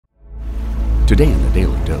Today in the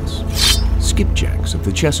Daily Dose, skipjacks of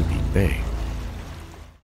the Chesapeake Bay.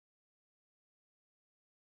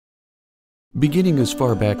 Beginning as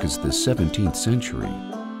far back as the 17th century,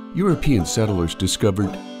 European settlers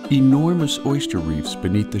discovered enormous oyster reefs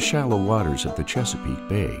beneath the shallow waters of the Chesapeake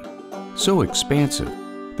Bay, so expansive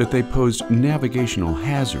that they posed navigational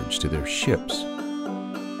hazards to their ships.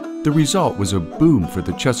 The result was a boom for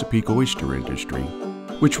the Chesapeake oyster industry,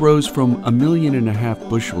 which rose from 1.5 million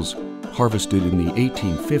bushels harvested in the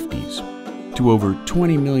 1850s to over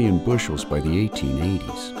 20 million bushels by the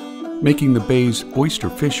 1880s, making the bay's oyster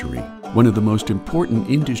fishery one of the most important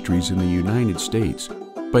industries in the United States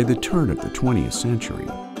by the turn of the 20th century.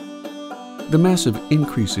 The massive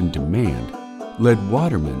increase in demand led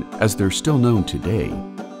watermen, as they're still known today,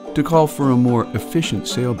 to call for a more efficient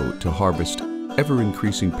sailboat to harvest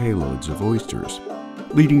ever-increasing payloads of oysters,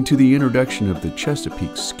 leading to the introduction of the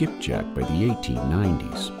Chesapeake skipjack by the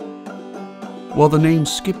 1890s. While the name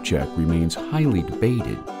skipjack remains highly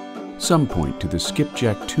debated, some point to the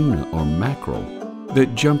skipjack tuna or mackerel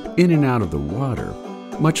that jump in and out of the water,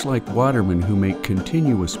 much like watermen who make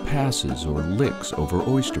continuous passes or licks over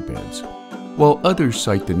oyster beds, while others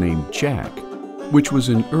cite the name jack, which was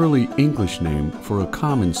an early English name for a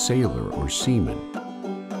common sailor or seaman.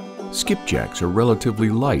 Skipjacks are relatively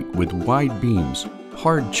light with wide beams,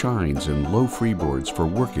 hard chines, and low freeboards for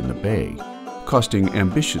work in the bay, costing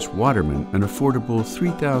ambitious watermen an affordable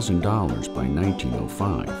 $3,000 by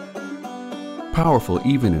 1905. Powerful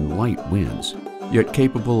even in light winds, yet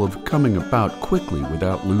capable of coming about quickly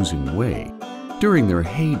without losing way. During their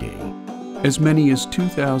heyday, as many as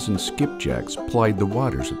 2,000 skipjacks plied the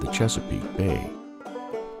waters of the Chesapeake Bay.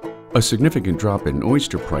 A significant drop in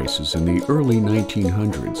oyster prices in the early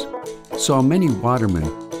 1900s saw many watermen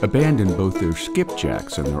abandon both their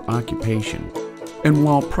skipjacks and their occupation, and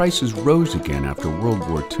while prices rose again after World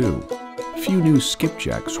War II, few new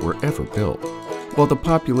skipjacks were ever built, while the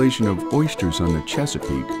population of oysters on the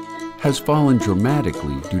Chesapeake has fallen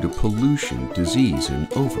dramatically due to pollution, disease, and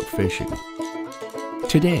overfishing.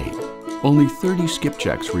 Today, only 30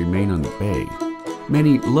 skipjacks remain on the bay,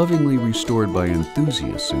 many lovingly restored by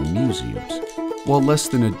enthusiasts and museums, while less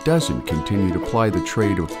than a dozen continue to ply the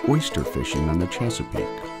trade of oyster fishing on the Chesapeake.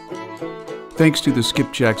 Thanks to the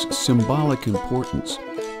skipjack's symbolic importance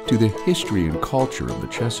to the history and culture of the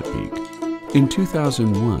Chesapeake, in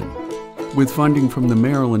 2001, with funding from the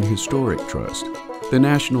Maryland Historic Trust, the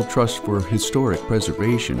National Trust for Historic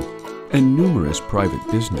Preservation, and numerous private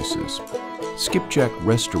businesses, skipjack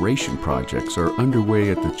restoration projects are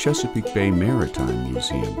underway at the Chesapeake Bay Maritime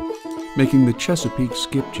Museum, making the Chesapeake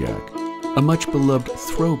skipjack a much beloved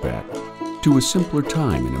throwback to a simpler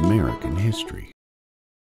time in American history.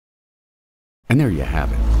 And there you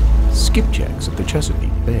have it, skipjacks of the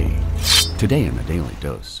Chesapeake Bay, today in the Daily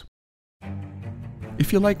Dose.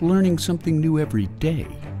 If you like learning something new every day,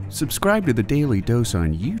 subscribe to the Daily Dose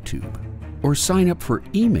on YouTube or sign up for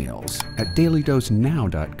emails at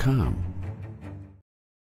dailydosenow.com.